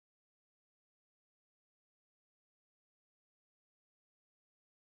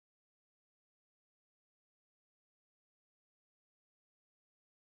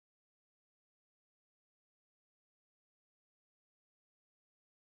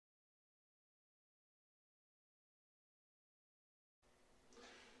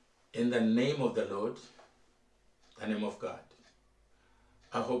In the name of the Lord, the name of God,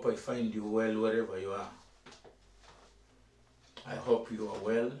 I hope I find you well wherever you are. I hope you are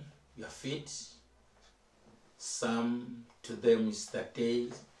well, you are fit. Some, to them is the day,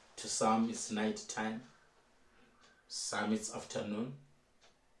 to some it's night time, some it's afternoon.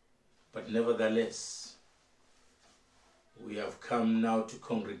 But nevertheless, we have come now to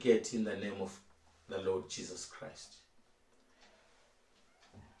congregate in the name of the Lord Jesus Christ.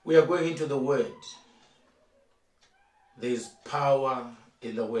 We are going into the Word. There is power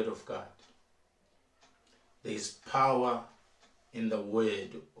in the Word of God. There is power in the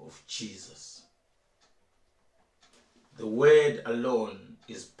Word of Jesus. The Word alone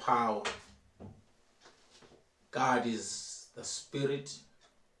is power. God is the Spirit.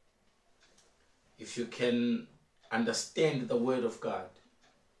 If you can understand the Word of God,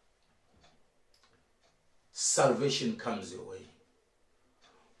 salvation comes your way.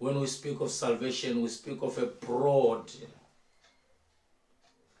 When we speak of salvation, we speak of a broad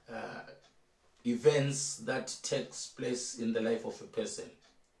events that takes place in the life of a person.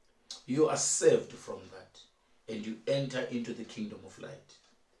 You are saved from that and you enter into the kingdom of light.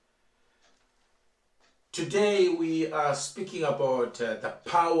 Today we are speaking about the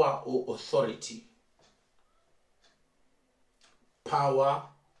power or authority. Power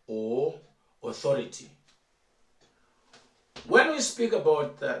or authority. When we speak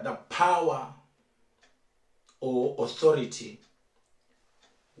about the power or authority,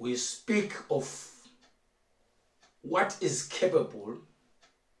 we speak of what is capable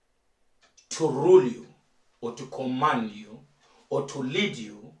to rule you, or to command you, or to lead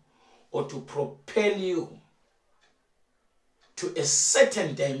you, or to propel you to a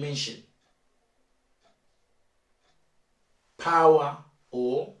certain dimension. Power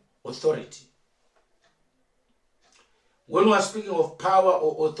or authority. When we are speaking of power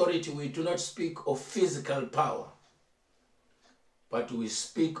or authority, we do not speak of physical power, but we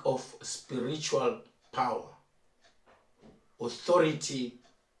speak of spiritual power, authority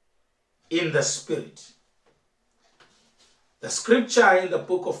in the Spirit. The scripture in the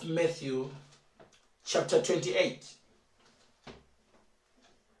book of Matthew, chapter 28,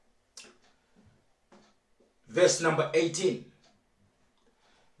 verse number 18.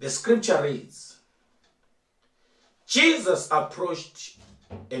 The scripture reads, Jesus approached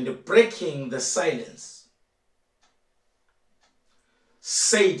and breaking the silence,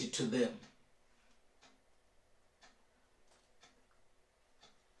 said to them,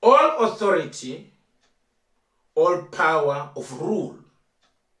 all authority, all power of rule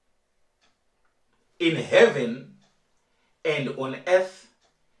in heaven and on earth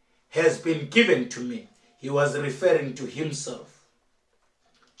has been given to me. He was referring to himself,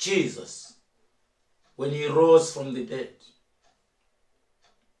 Jesus, when he rose from the dead.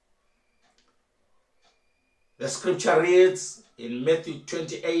 The scripture reads in Matthew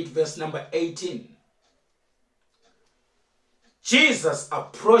 28, verse number 18. Jesus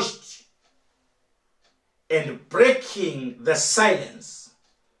approached and breaking the silence,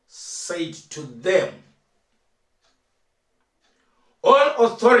 said to them, all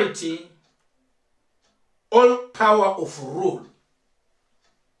authority, all power of rule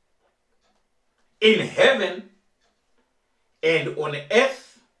in heaven and on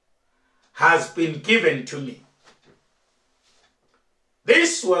earth has been given to me.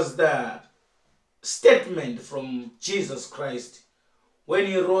 This was the statement from Jesus Christ when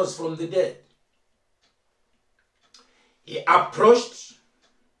he rose from the dead. He approached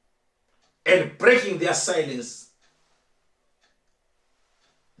and breaking their silence.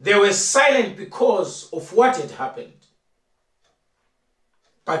 They were silent because of what had happened.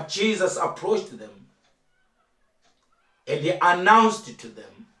 But Jesus approached them and he announced to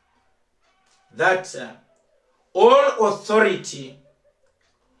them that all authority,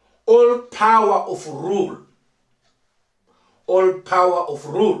 all power of rule,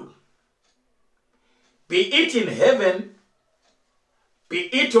 be it in heaven, be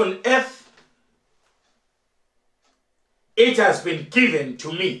it on earth, it has been given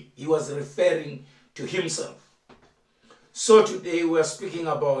to me. He was referring to himself. So today we are speaking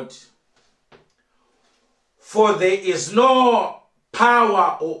about, for there is no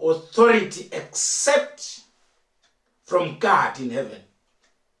power or authority except from God in heaven.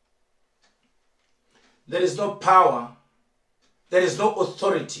 There is no power, there is no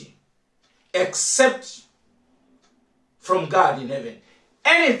authority except from God in heaven.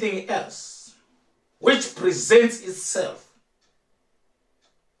 Anything else which presents itself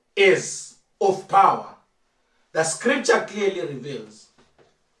is of power. The scripture clearly reveals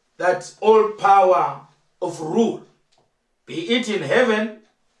that all power of rule, be it in heaven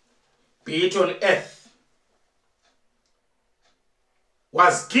be it on earth,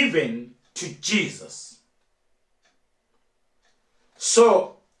 was given to Jesus.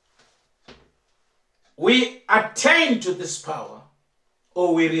 So, we attain to this power,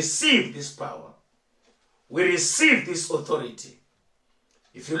 or we receive this power. We receive this authority.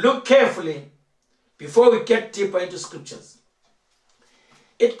 If you look carefully, before we get deeper into scriptures,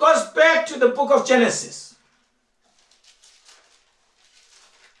 it goes back to the book of Genesis.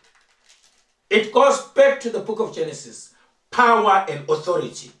 It goes back to the book of Genesis, power and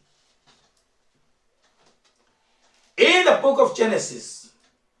authority. In the book of Genesis,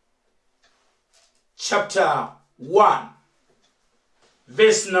 chapter 1,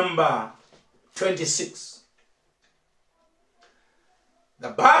 verse number 26, the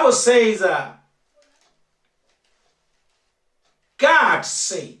Bible says, God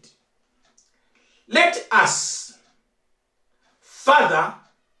said, let us, Father,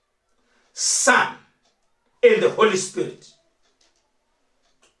 Son, and the Holy Spirit.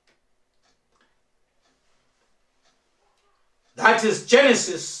 That is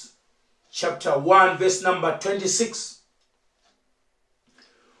Genesis chapter 1, verse number 26.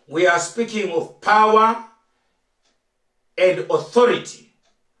 We are speaking of power and authority.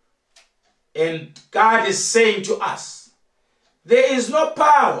 And God is saying to us, there is no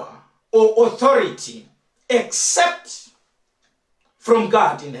power or authority except from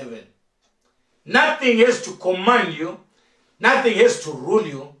God in heaven. Nothing has to command you, nothing has to rule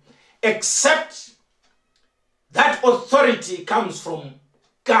you, except that authority comes from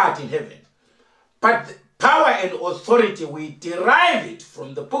God in heaven. But the power and authority, we derive it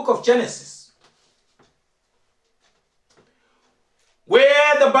from the book of Genesis,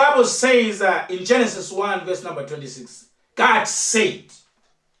 where the Bible says in Genesis 1, verse number 26, God said,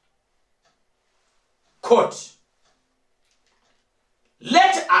 quote,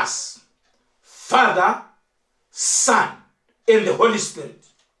 let us, Father, Son, and the Holy Spirit.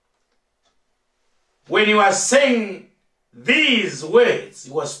 When he was saying these words,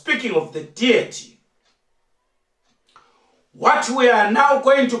 he was speaking of the deity. What we are now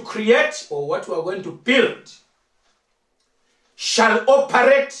going to create, or what we are going to build, shall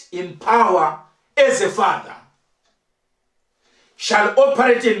operate in power as a Father, shall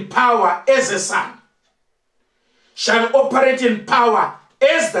operate in power as a Son, shall operate in power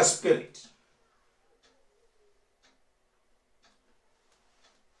as the Spirit.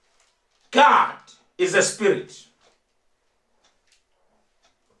 God is a spirit.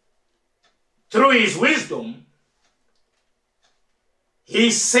 Through his wisdom, he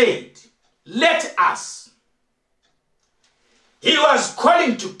said, let us. He was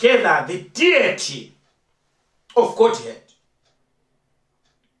calling together the deity of Godhead.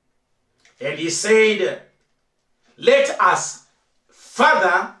 And he said, let us,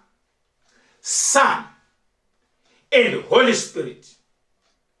 Father, Son, and Holy Spirit,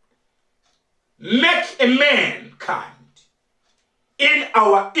 make a mankind in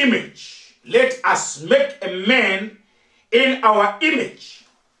our image. Let us make a man in our image.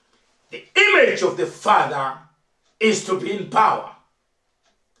 The image of the Father is to be in power.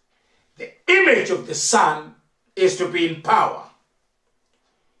 The image of the Son is to be in power.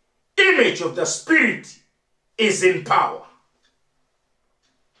 Image of the Spirit is in power.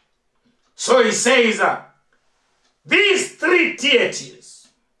 So he says, these three deities,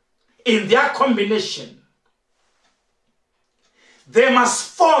 in their combination, they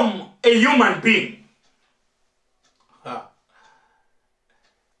must form a human being.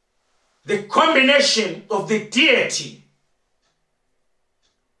 The combination of the deity,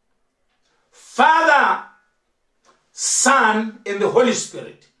 Father, Son, and the Holy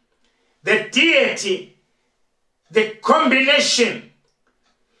Spirit, the deity, the combination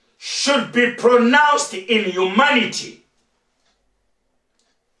should be pronounced in humanity.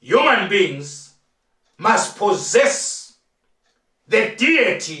 Human beings must possess the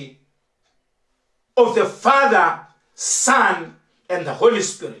deity of the Father, Son, and the Holy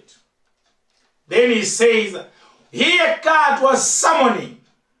Spirit. Then he says, here God was summoning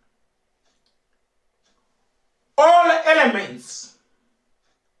all elements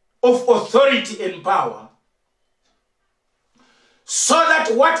of authority and power, so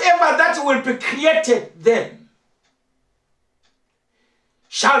that whatever that will be created then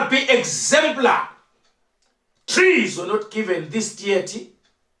shall be exemplar. Trees were not given this deity.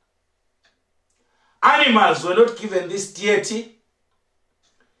 Animals were not given this deity.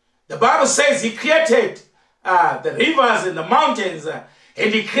 The Bible says he created the rivers and the mountains,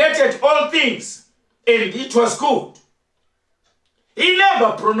 and he created all things, and it was good. He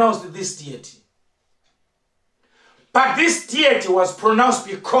never pronounced this deity. But this deity was pronounced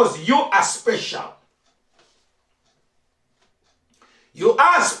because you are special. You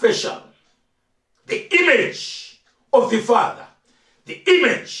are special. The image of the Father, the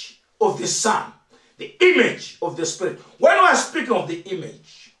image of the Son, the image of the Spirit. When we are speaking of the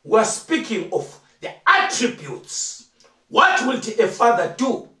image, we are speaking of the attributes. What will a father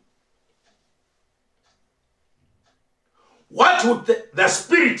do? What would the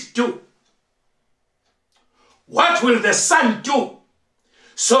Spirit do? What will the Son do?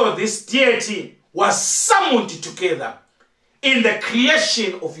 So this deity was summoned together in the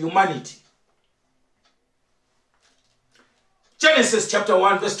creation of humanity. Genesis chapter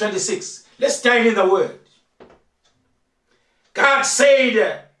 1 verse 26. Let's dive in the word. God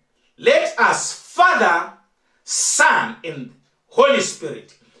said, let us, Father, Son, and Holy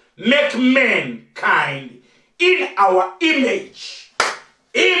Spirit, make mankind in our image.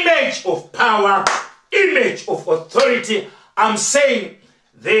 Image of power, image of authority. I'm saying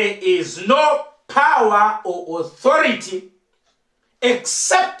there is no power or authority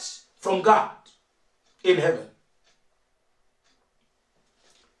except from God in heaven.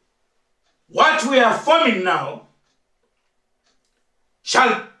 What we are forming now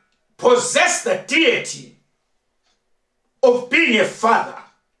shall possess the deity of being a Father,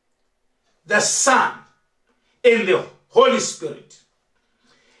 the Son, and the Holy Spirit.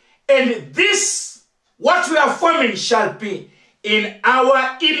 And this, what we are forming, shall be in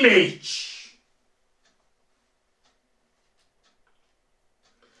our image.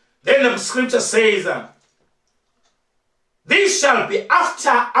 Then the scripture says, this shall be after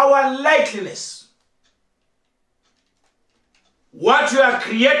our likeness. What we are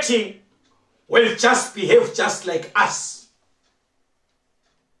creating will just behave just like us.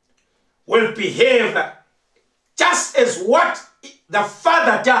 Will behave just as what the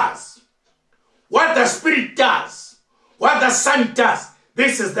Father does, what the Spirit does, what the Son does.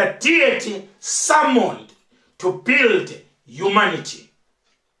 This is the deity summoned to build humanity.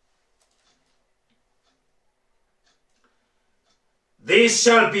 This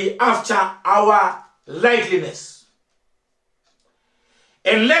shall be after our likeness.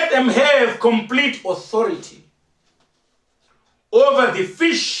 And let them have complete authority over the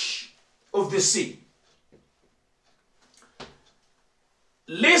fish of the sea.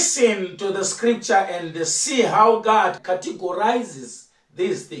 Listen to the scripture and see how God categorizes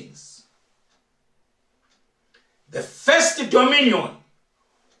these things. The first dominion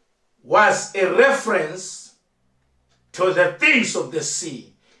was a reference to the things of the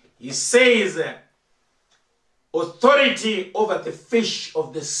sea. He says authority over the fish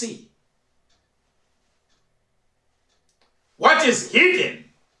of the sea. What is hidden,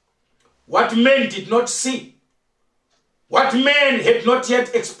 what men did not see, what men had not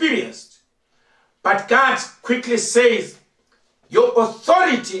yet experienced. But God quickly says, your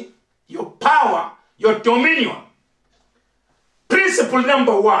authority, your power, your dominion. Principle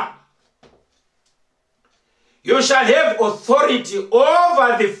number 1. You shall have authority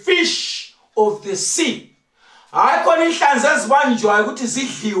over the fish of the sea. Hayikhona inhlanzi ezibanjwayo ukuthi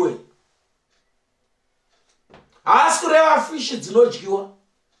zidliwe. Asikureva fish dzinodyiwa.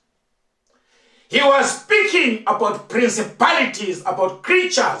 He was speaking about principalities, about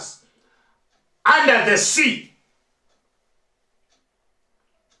creatures under the sea.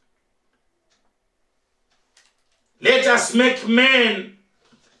 Let us make man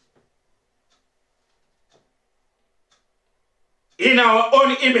in our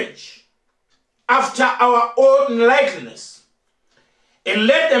own image, after our own likeness, and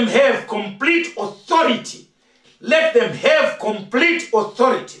let them have complete authority. Let them have complete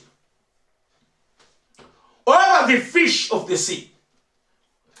authority over the fish of the sea.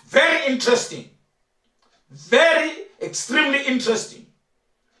 Very interesting. Very extremely interesting.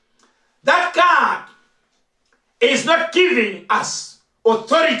 That God is not giving us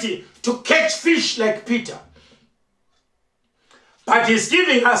authority to catch fish like Peter, but He's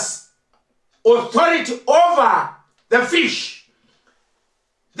giving us authority over the fish.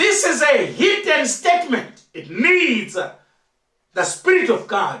 This is a hidden statement. It needs the Spirit of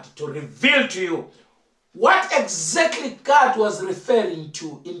God to reveal to you what exactly God was referring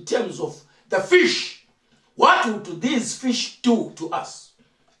to in terms of the fish. What would these fish do to us?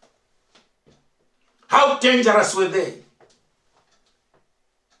 How dangerous were they?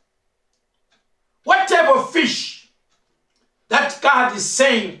 What type of fish that God is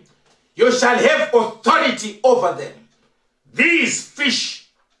saying you shall have authority over them? These fish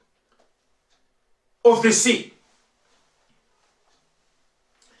of the sea.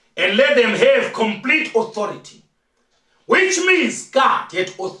 And let them have complete authority. Which means God had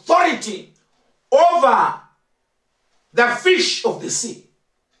authority over the fish of the sea.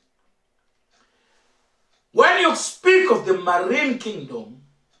 When you speak of the marine kingdom,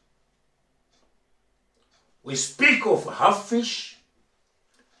 we speak of half fish,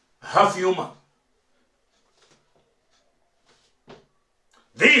 half human.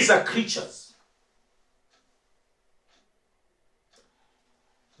 These are creatures.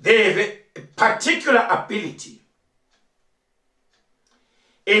 They have a particular ability.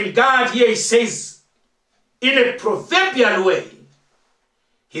 And God here, he says, in a proverbial way,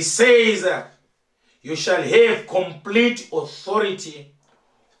 he says, you shall have complete authority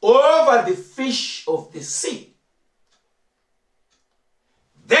over the fish of the sea.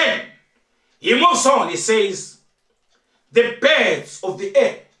 Then he moves on, he says, the birds of the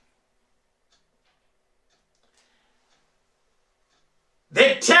air,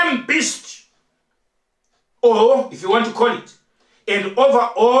 the tame beast, or if you want to call it, and over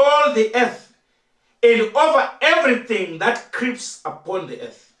all the earth, and over everything that creeps upon the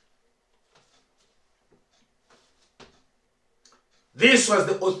earth. This was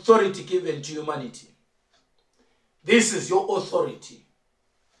the authority given to humanity. This is your authority.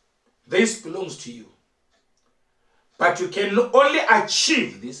 This belongs to you. But you can only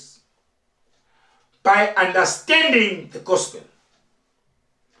achieve this by understanding the gospel.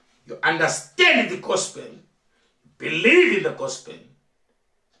 You understand the gospel, believe in the gospel,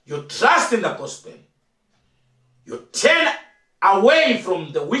 you trust in the gospel, you turn away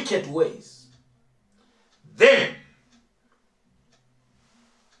from the wicked ways. Then,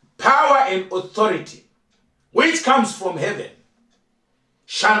 power and authority, which comes from heaven,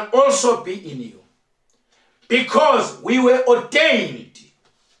 shall also be in you. Because we were ordained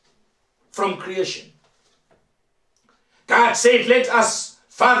from creation. God said, let us,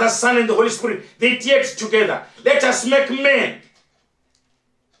 Father, Son, and the Holy Spirit, they yet together. Let us make men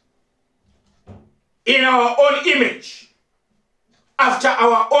in our own image, after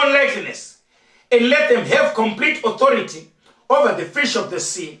our own likeness, and let them have complete authority over the fish of the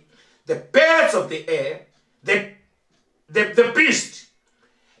sea, the birds of the air, the beast,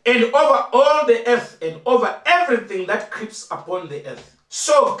 and over all the earth, and over everything that creeps upon the earth.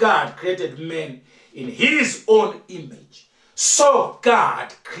 So God created man in his own image. So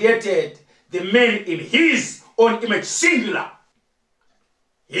God created the man in his own image, singular.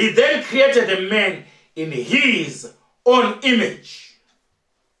 He then created the man in his own image.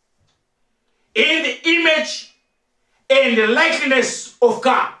 In the image and the likeness of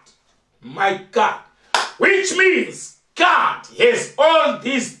God. My God. Which means God has all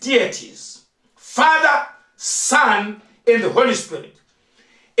these deities. Father, Son, and the Holy Spirit.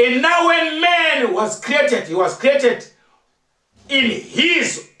 And now when man was created, he was created in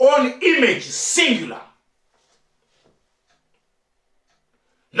his own image, singular.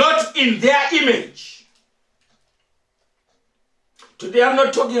 Not in their image. Today I'm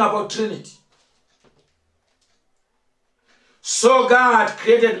not talking about Trinity. So God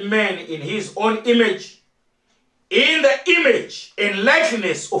created man in his own image, in the image and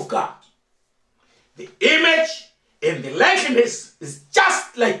likeness of God. The image and the likeness is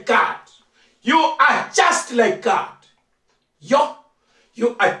just like God. You are just like God.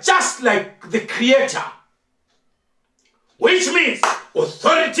 You are just like the Creator. Which means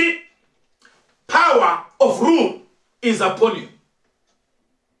authority, power of rule is upon you.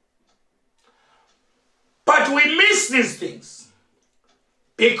 But we miss these things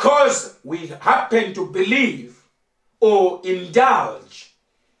because we happen to believe or indulge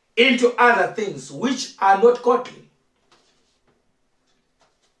into other things which are not godly.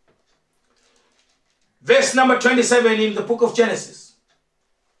 Verse number 27 in the book of Genesis.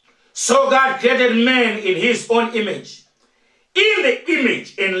 So God created man in his own image. In the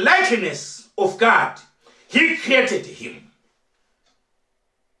image and likeness of God, he created him.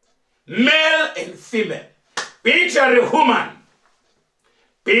 Male and female. Be it you are a woman,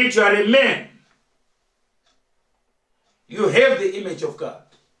 be it you are a man, you have the image of God.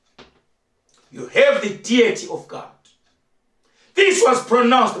 You have the deity of God. This was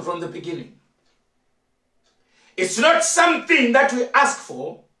pronounced from the beginning. It's not something that we ask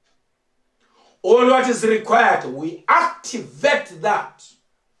for. All what is required, we activate that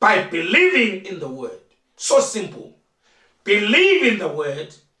by believing in the word. So simple. Believe in the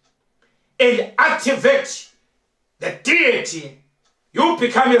word and activate the deity. You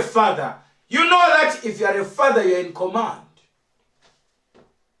become a father. You know that if you are a father, you are in command.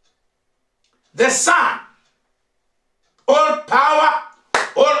 The Son, all power,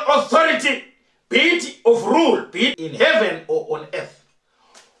 all authority, be it of rule, be it in heaven or on earth.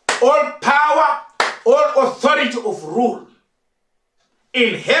 All power, all authority of rule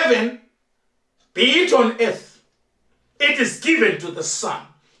in heaven, be it on earth, it is given to the Son,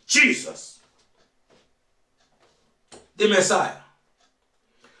 Jesus, the Messiah.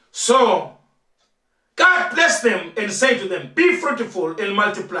 So, God blessed them and said to them, be fruitful and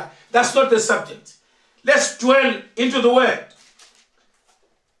multiply. That's not the subject. Let's dwell into the word.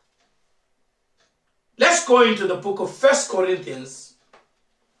 Let's go into the book of 1 Corinthians.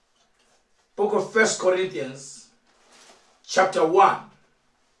 Book of 1 Corinthians, chapter 1.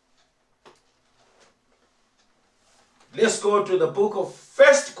 Let's go to the book of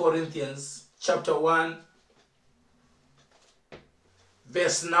 1 Corinthians, chapter 1,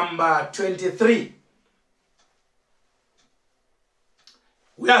 verse number 23.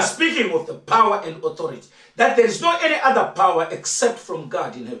 We are speaking of the power and authority, that there is no any other power except from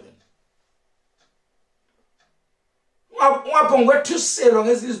God in heaven. Ungapongwethuselwa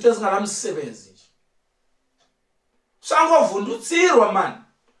ngezinto ezinganamsebenzi nje. Sangovundutsirwa man.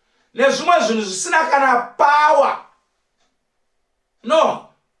 Nezimwe zinto zisina kana power. No.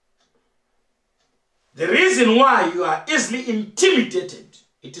 The reason why you are easily intimidated,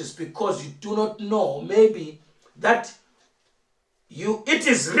 it is because you do not know maybe that it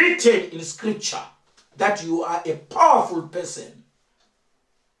is written in scripture that you are a powerful person.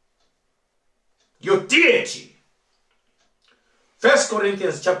 Your deity. 1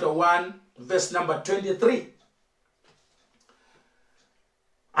 Corinthians chapter 1, verse number 23.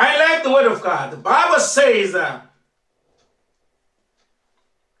 I like the word of God. The Bible says,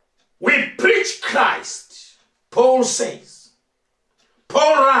 we preach Christ. Paul says.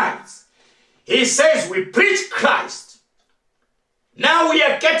 Paul writes. He says we preach Christ. Now we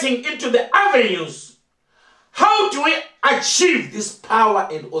are getting into the avenues. How do we achieve this power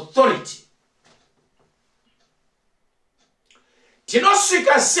and authority?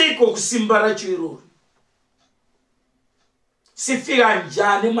 Tinosvika siko kusimbara chiruri. Sifika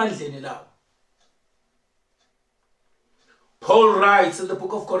njani mandleni lawo. Paul writes in the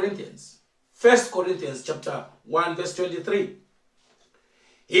book of Corinthians, 1 Corinthians chapter 1 verse 23.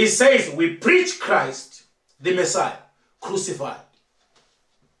 He says, we preach Christ, the Messiah, crucified.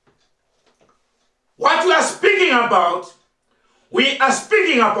 What we are speaking about, we are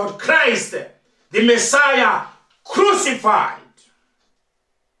speaking about Christ, the Messiah, crucified.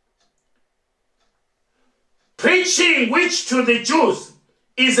 Preaching which to the Jews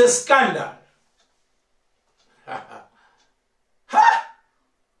is a scandal.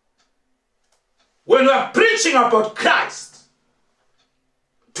 When we are preaching about Christ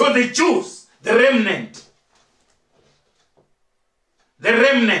to the Jews, the remnant,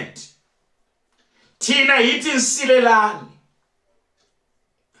 Tina hiti insilelani.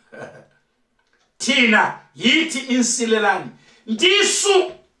 Tina hiti insilelani.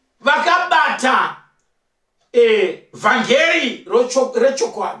 Ndisu vakabata vangeri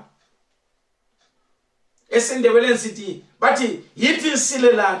rechokwani. Esendebele nsiti bati hiti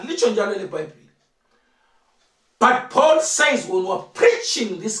insilelani licho njalo le Bible. But Paul says when we are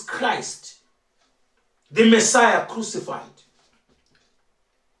preaching this Christ, the Messiah crucified,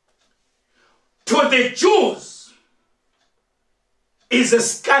 to the Jews is a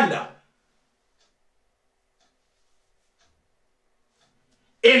scandal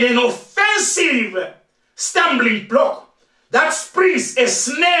and an offensive stumbling block that springs a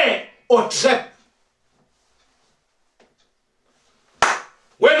snare or trap.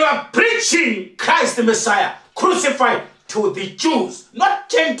 When we are preaching Christ the Messiah crucified to the Jews, not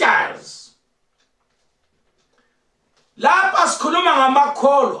Gentiles. Lapha sikhuluma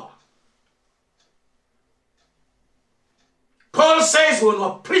ngamakholwa. Paul says when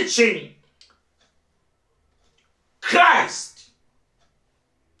we're preaching Christ,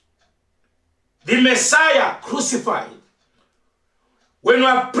 the Messiah crucified, when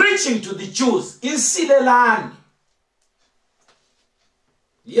we're preaching to the Jews, insilelani.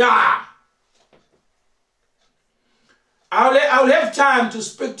 Yeah. I'll have time to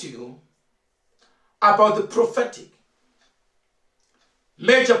speak to you about the prophetic.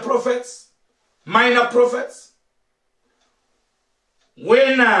 Major prophets, minor prophets.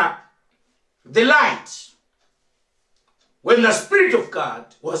 When the light, when the Spirit of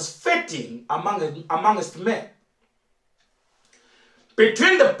God was fitting amongst men,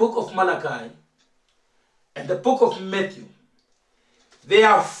 between the book of Malachi and the book of Matthew, there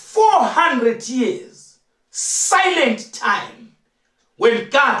are 400 years silent time when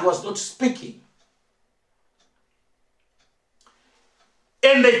God was not speaking.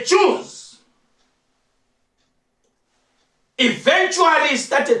 And the Jews eventually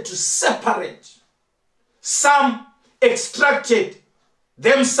started to separate. Some extracted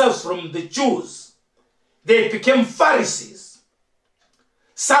themselves from the Jews. They became Pharisees.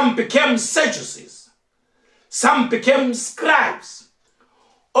 Some became Sadducees. Some became scribes.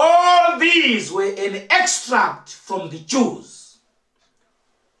 All these were an extract from the Jews,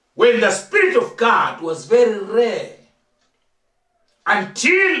 when the Spirit of God was very rare,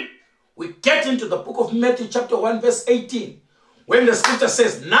 until we get into the book of Matthew chapter 1 verse 18, when the scripture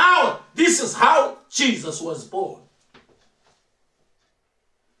says, now this is how Jesus was born.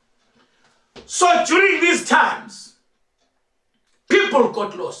 So during these times, people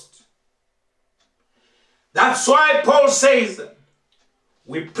got lost. That's why Paul says,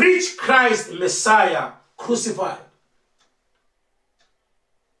 we preach Christ Messiah crucified.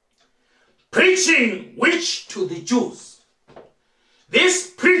 Preaching which to the Jews. This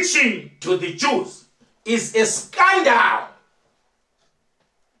preaching to the Jews is a scandal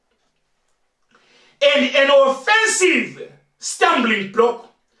and an offensive stumbling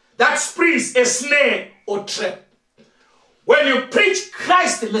block that springs a snare or trap. When you preach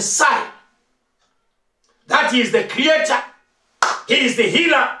Christ the Messiah, that He is the Creator, He is the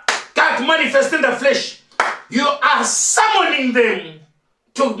healer, God manifest in the flesh, you are summoning them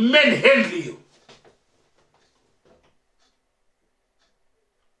to manhandle you.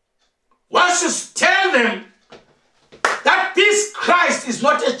 Once you tell them that this Christ is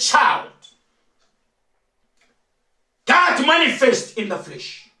not a child, God manifest in the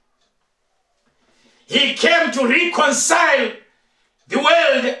flesh. He came to reconcile the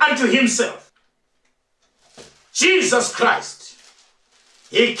world unto Himself. Jesus Christ,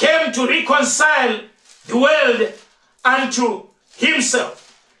 He came to reconcile the world unto Himself.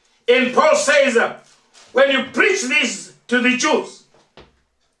 And Paul says, when you preach this to the Jews,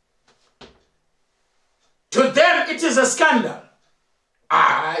 to them it is a scandal.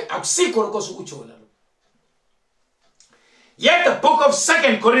 Yet the book of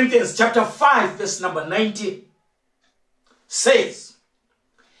 2 Corinthians chapter 5 verse number 19 says,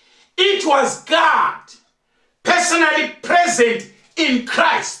 it was God personally present in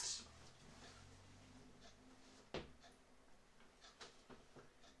Christ.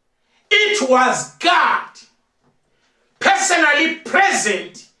 It was God personally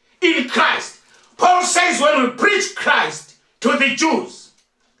present in Christ. Paul says when we preach Christ to the Jews,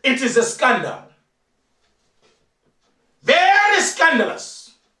 it is a scandal. Very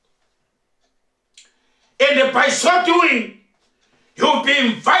scandalous. And by so doing, you'll be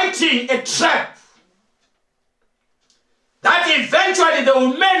inviting a trap that eventually they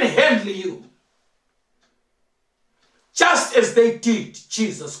will manhandle you. Just as they did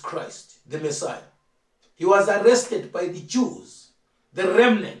Jesus Christ, the Messiah. He was arrested by the Jews, the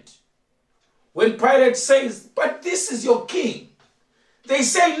remnant. When Pilate says, but this is your king, they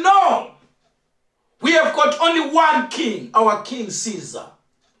say, no, we have got only one king, our King Caesar.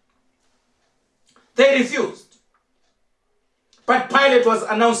 They refused. But Pilate was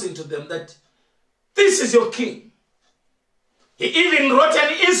announcing to them that this is your king. He even wrote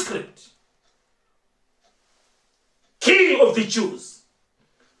an inscript, King of the Jews,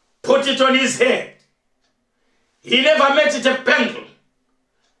 put it on his head. He never made it a bangle,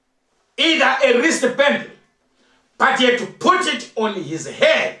 either a wrist bangle, but he had to put it on his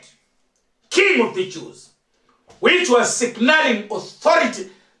head, King of the Jews, which was signaling authority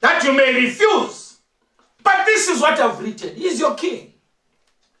that you may refuse. But this is what I've written. He is your king.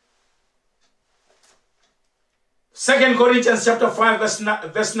 2 Corinthians chapter 5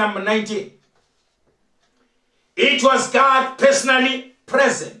 verse number 19. It was God personally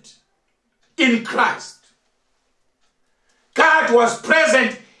present in Christ. God was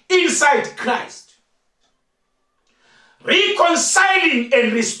present inside Christ, reconciling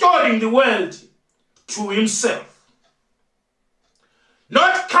and restoring the world to Himself,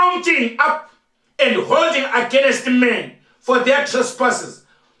 not counting up and holding against men for their trespasses,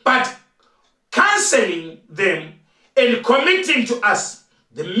 but cancelling them and committing to us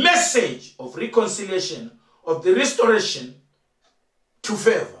the message of reconciliation, of the restoration to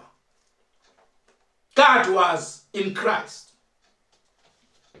favor. God was in Christ.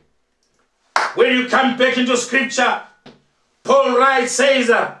 When you come back into scripture, Paul writes,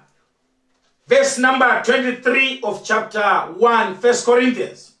 says, verse number 23 of chapter 1, 1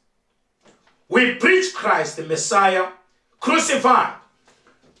 Corinthians, we preach Christ the Messiah crucified,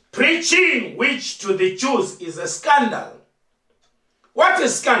 preaching which to the Jews is a scandal. What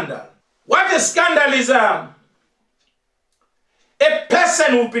is scandal? What is scandal is a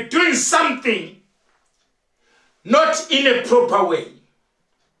person will be doing something not in a proper way.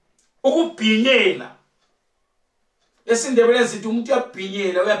 Ukuphinyela. Esindebele sithi umuntu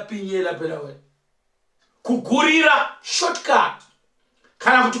uyaphinyela phela wena. Kugurira shortcut.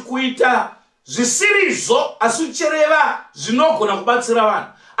 Kana kuti kuita zvisirizo asuchereva zvinogona kubatsira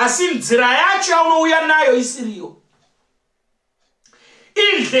vanhu. asi nzira yacho yaunouya nayo isiriyo.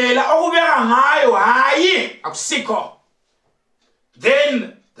 Indlela okubeka ngayo hayi akusikho.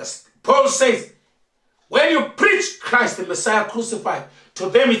 Then Paul says, when you preach Christ the Messiah crucified, to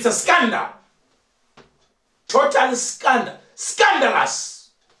them it's a scandal. Total scandal. Scandalous.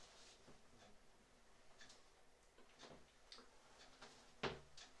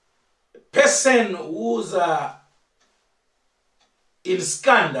 Person who's in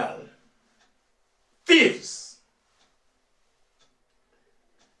scandal, thieves,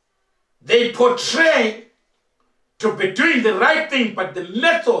 they portray to be doing the right thing, but the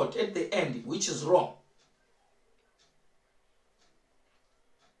method at the end, which is wrong.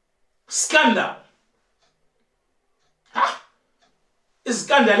 Scandal.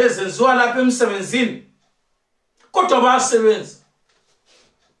 Iskandal ezenziwa lapha emsebenzini. Kodwa basebenza.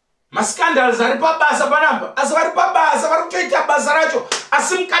 Maskandals ari pabasa panapa. Asvari pabasa vari kutoita basa racho.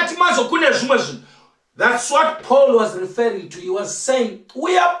 Asimukati mazo kune zvimwe zvinhu. That's what Paul was referring to. He was saying,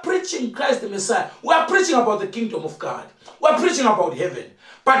 we are preaching Christ the Messiah. We are preaching about the kingdom of God. We are preaching about heaven.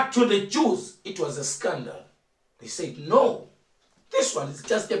 But to the Jews, it was a scandal. They said, no, this one is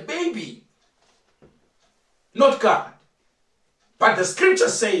just a baby, not God. But the scripture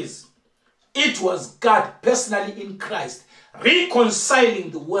says, it was God personally in Christ, reconciling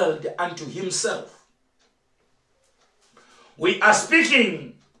the world unto himself. We are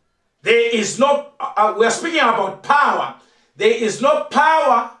speaking, we are speaking about power. There is no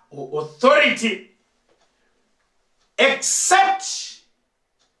power or authority except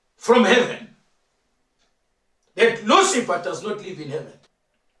from heaven. That Lucifer does not live in heaven.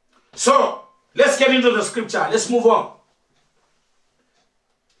 So, let's get into the scripture. Let's move on.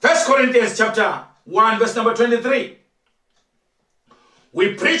 1 Corinthians chapter 1, verse number 23.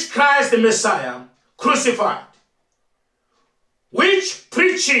 We preach Christ the Messiah crucified, which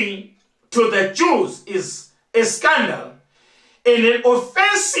preaching to the Jews is a scandal and an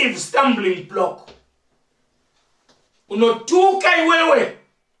offensive stumbling block. Unotuka iwewe.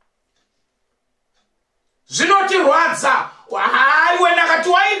 Zinotirwadza. Hayi wena kati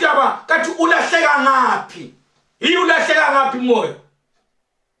waindaba kati ulahleka ngapi. Hii ulahleka ngapi moyo.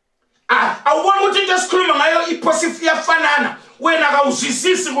 Awubona ukuthi into esikhuluma ngayo iphosifi yafanana. Wena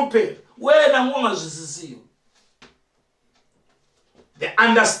akawuzwisisi kuphela. Wena ngongazwisisiyo. The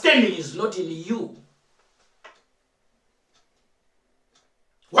understanding is not in you.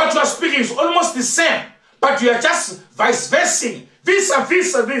 What you are speaking is almost the same, but you are just vice versa,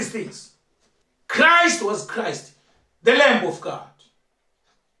 vis-a-vis these things. Christ was Christ, the Lamb of God.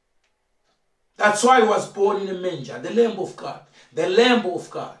 That's why he was born in a manger, the Lamb of God. The Lamb of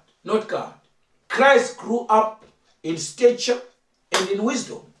God, not God. Christ grew up in stature and in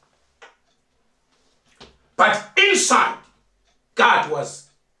wisdom. But inside, God was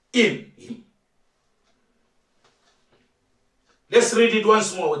in him. Let's read it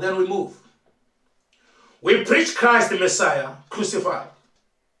once more, then we move. We preach Christ the Messiah crucified,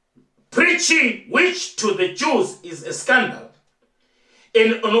 preaching which to the Jews is a scandal,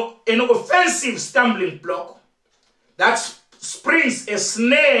 an offensive stumbling block that springs a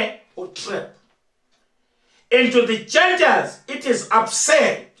snare or trap. And to the Gentiles it is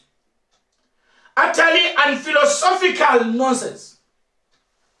absurd, utterly unphilosophical nonsense.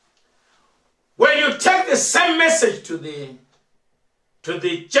 When you take the same message to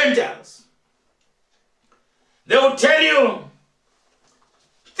the Gentiles, they will tell you,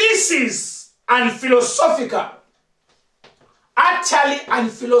 this is unphilosophical, utterly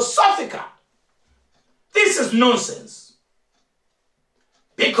unphilosophical. This is nonsense.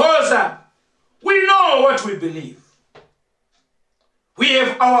 Because we know what we believe. We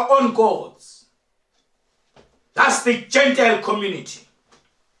have our own gods. That's the Gentile community.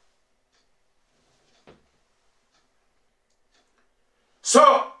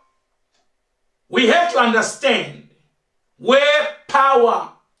 So, we have to understand where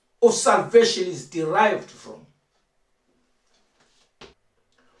power of salvation is derived from.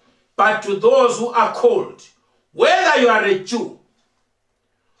 But to those who are called, whether you are a Jew,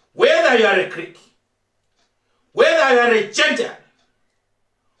 whether you are a Greek, whether you are a Gentile,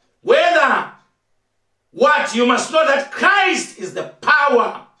 whether what, you must know that Christ is the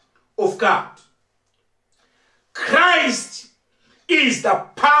power of God. Christ is the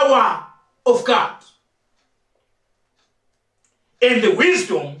power of God and the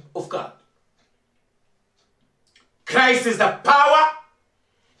wisdom of God. Christ is the power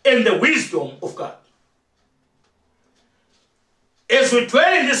and the wisdom of God. As we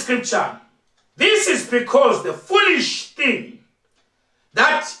dwell in this scripture, this is because the foolish thing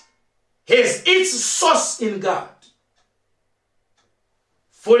that has its source in God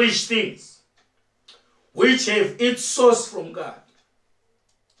foolish things, which have its source from God,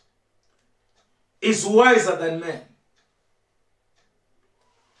 is wiser than man.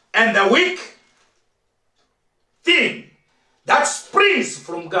 And the weak thing that springs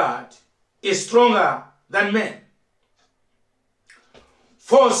from God is stronger than man.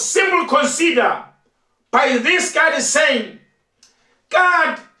 For simple consider, by this God is saying,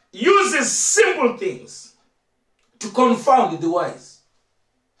 God uses simple things to confound the wise.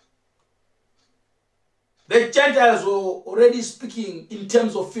 The Gentiles were already speaking in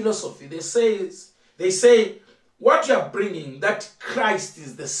terms of philosophy. They say, what you are bringing, that Christ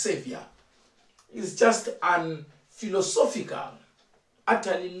is the Savior, is just unphilosophical,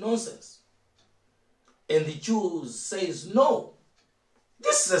 utterly nonsense. And the Jews says, no,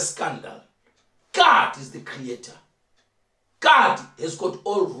 this is a scandal. God is the creator. God has got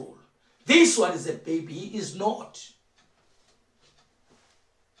all rule. This one is a baby. He is not.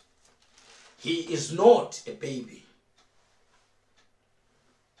 He is not a baby.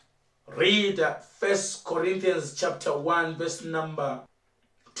 Read 1 Corinthians chapter 1, verse number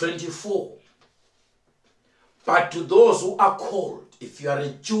 24. But to those who are called, if you are a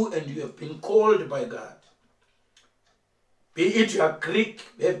Jew and you have been called by God, be it you are Greek,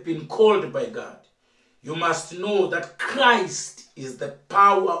 you have been called by God, you must know that Christ is the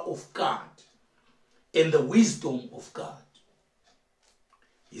power of God and the wisdom of God.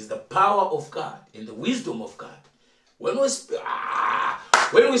 He is the power of God and the wisdom of God. When we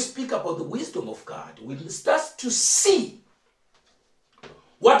speak about the wisdom of God, we start to see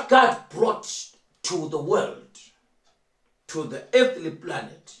what God brought to the world, to the earthly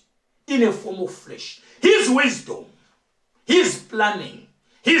planet, in a form of flesh. His wisdom, His planning,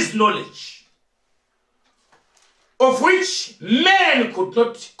 His knowledge, of which men could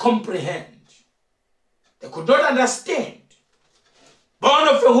not comprehend. They could not understand. Born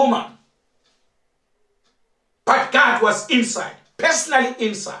of a woman. But God was inside, personally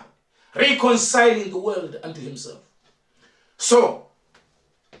inside, reconciling the world unto Himself. So,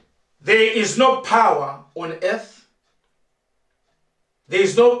 there is no power on earth. There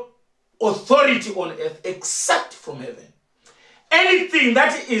is no authority on earth except from heaven. Anything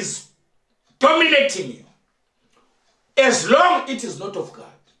that is dominating you, as long it is not of God,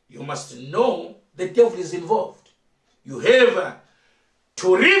 you must know the devil is involved. You have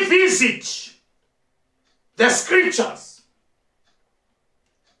to revisit the scriptures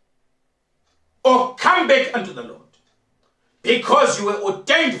or come back unto the Lord, because you were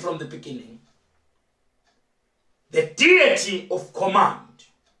ordained from the beginning. The deity of command,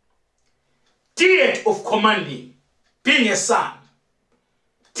 deity of commanding, being a son,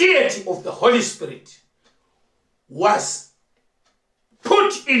 deity of the Holy Spirit was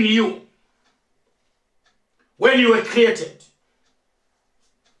put in you when you were created.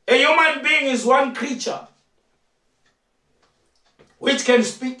 A human being is one creature which can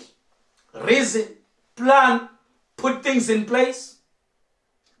speak, reason, plan, put things in place,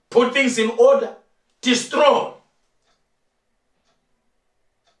 put things in order, destroy.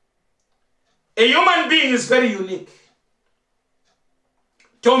 A human being is very unique.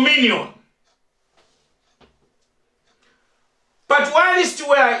 Dominion. But whilst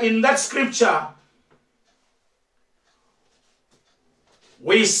we are in that scripture,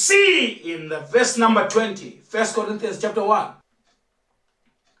 we see in the verse number 20, 1 Corinthians chapter 1,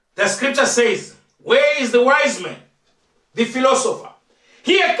 the scripture says, where is the wise man, the philosopher?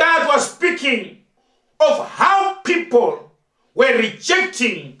 Here God was speaking of how people were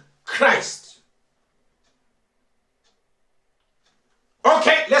rejecting Christ.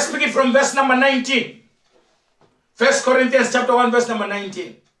 Okay, let's begin from verse number 19. 1 Corinthians chapter 1, verse number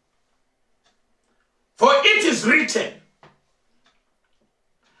 19. For it is written,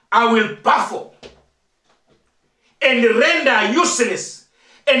 I will baffle and render useless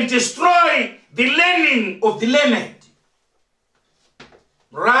and destroy the learning of the learned.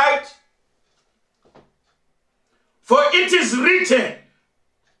 Right? For it is written,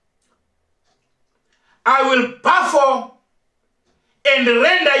 I will baffle and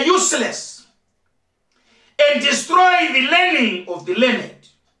render useless and destroy the learning of the learned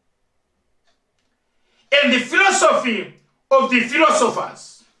and the philosophy of the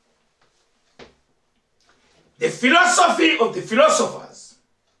philosophers. The philosophy of the philosophers.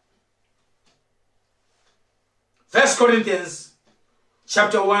 1 Corinthians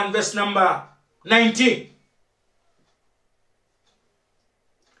chapter 1, verse number 19.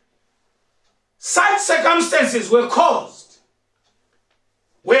 Such circumstances were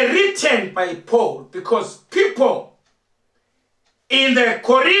written by Paul because people in the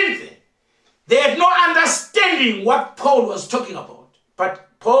Corinth, they had no understanding what Paul was talking about.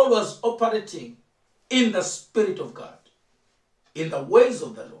 But Paul was operating in the Spirit of God, in the ways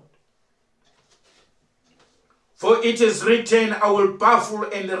of the Lord. For it is written, I will baffle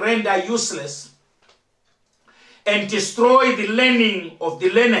and render useless and destroy the learning of the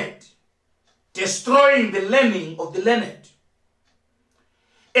learned. Destroying the learning of the learned.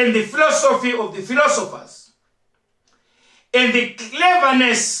 And the philosophy of the philosophers. And the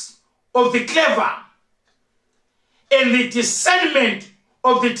cleverness of the clever. And the discernment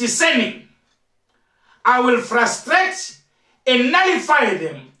of the discerning. I will frustrate and nullify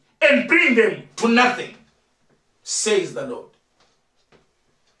them and bring them to nothing, says the Lord.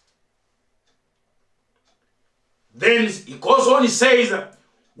 Then he goes on, he says,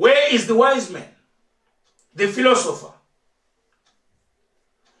 where is the wise man, the philosopher?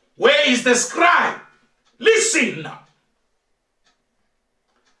 Where is the scribe? Listen now.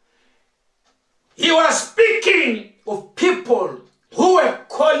 He was speaking of people who were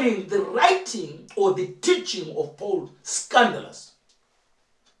calling the writing or the teaching of Paul scandalous.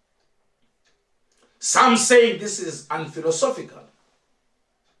 Some say this is unphilosophical.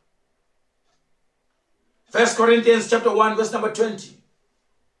 1 Corinthians chapter 1 verse number 20.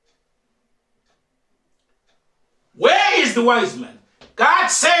 Where is the wise man? God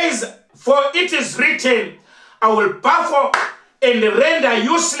says, for it is written, I will baffle and render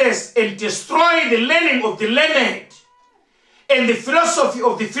useless and destroy the learning of the learned and the philosophy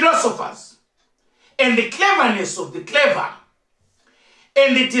of the philosophers and the cleverness of the clever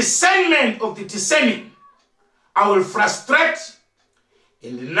and the discernment of the discerning. I will frustrate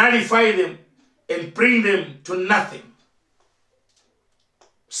and nullify them and bring them to nothing,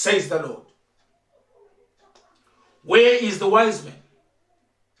 says the Lord. Where is the wise man?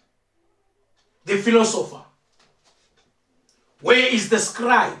 The philosopher? Where is the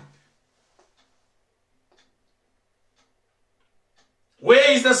scribe?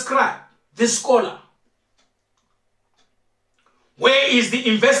 Where is the scribe? The scholar? Where is the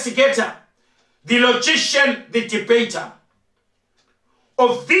investigator? The logician, the debater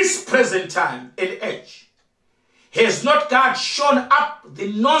of this present time and age? Has not God shown up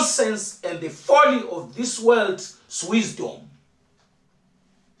the nonsense and the folly of this world's wisdom?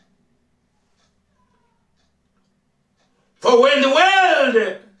 For when the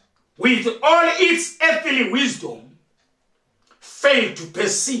world, with all its earthly wisdom, failed to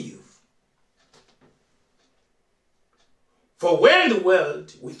perceive, for when the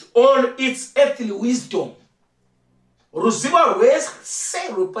world, with all its earthly wisdom, ruziva rwese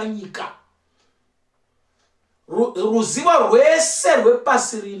rwepanyika, ruziva rwese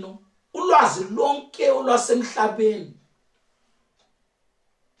rwepasi rino, ulwazi lonke olwasemhlabeni,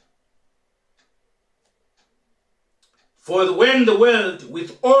 for when the world,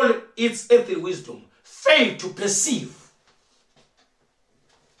 with all its earthly wisdom, failed to perceive,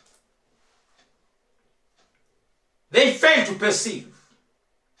 they failed to perceive.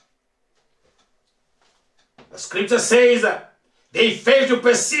 The scripture says that they failed to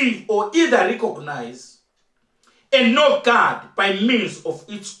perceive or either recognize and know God by means of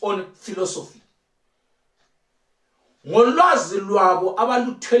its own philosophy. Ngolwazi lwabo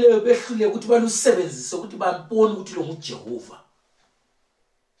abaluthweleyo behlule ukuthi balusebenzise ukuthi babone ukuthi lo nguJehova.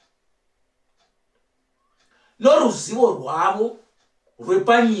 Noruzivo rwabo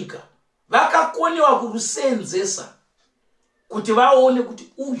rwepanyika vakakoniwa kurusenzesa kuti vaone kuti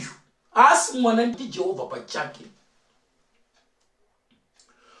uyu asi mwana ndi Jehova pachake.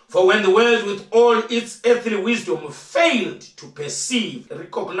 For when the world with all its earthly wisdom failed to perceive,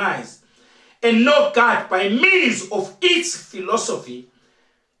 recognize, and know God by means of its philosophy,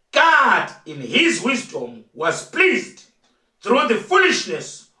 God in his wisdom was pleased through the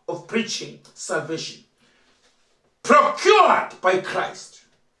foolishness of preaching salvation, procured by Christ,